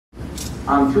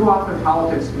Too often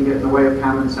politics can get in the way of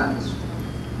common sense.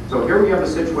 So here we have a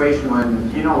situation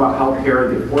when, you know about health care,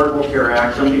 the Affordable Care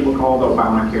Act, some people call it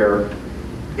Obamacare.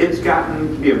 It's gotten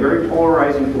to be a very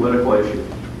polarizing political issue.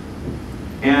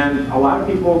 And a lot of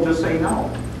people just say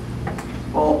no.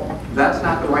 Well, that's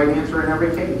not the right answer in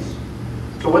every case.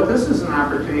 So what this is an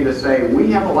opportunity to say,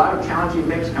 we have a lot of challenging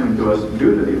things coming to us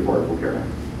due to the Affordable Care Act.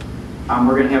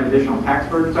 We're going to have additional tax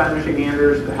burdens on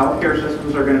Michiganders. The healthcare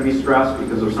systems are going to be stressed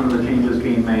because of some of the changes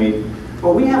being made.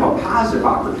 But we have a positive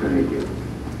opportunity here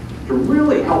to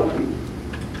really help people,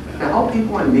 to help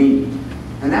people in need.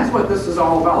 And that's what this is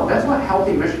all about. That's what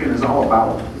Healthy Michigan is all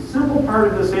about. The simple part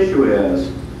of this issue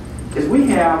is we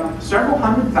have several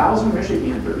 100,000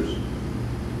 Michiganders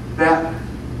that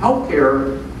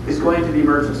healthcare is going to the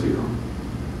emergency room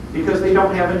because they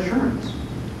don't have insurance.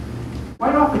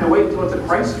 Quite often they wait until it's a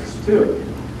crisis too,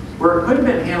 where it could have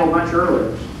been handled much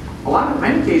earlier.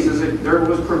 Many cases, there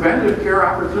was preventative care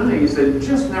opportunities that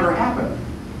just never happened.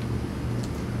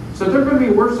 So they're going to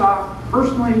be worse off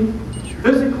personally,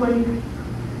 physically,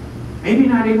 maybe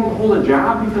not able to hold a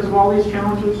job because of all these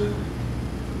challenges,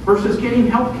 versus getting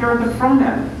health care at the front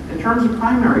end in terms of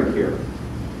primary care,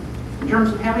 in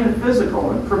terms of having a physical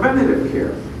and preventative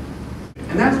care.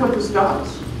 And that's what this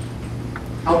does,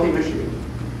 Healthy Michigan.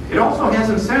 It also has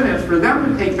incentives for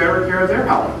them to take better care of their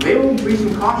health. They will do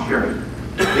some cost sharing.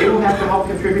 They will have to help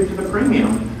contribute to the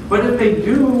premium. But if they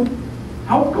do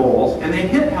health goals and they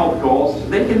hit health goals,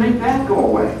 they can make that go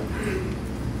away.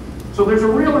 So there's a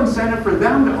real incentive for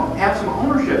them to have some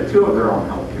ownership too of their own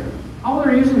health care. How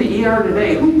they're using the ER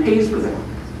today, who pays for that?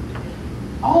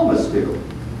 All of us do.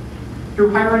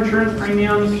 Through higher insurance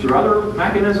premiums, through other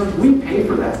mechanisms, we pay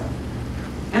for that.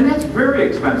 And that's very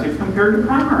expensive compared to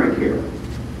primary care.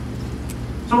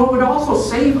 So it would also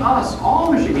save us,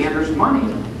 all Michiganders,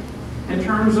 money in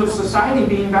terms of society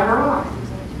being better off.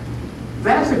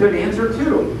 That's a good answer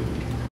too.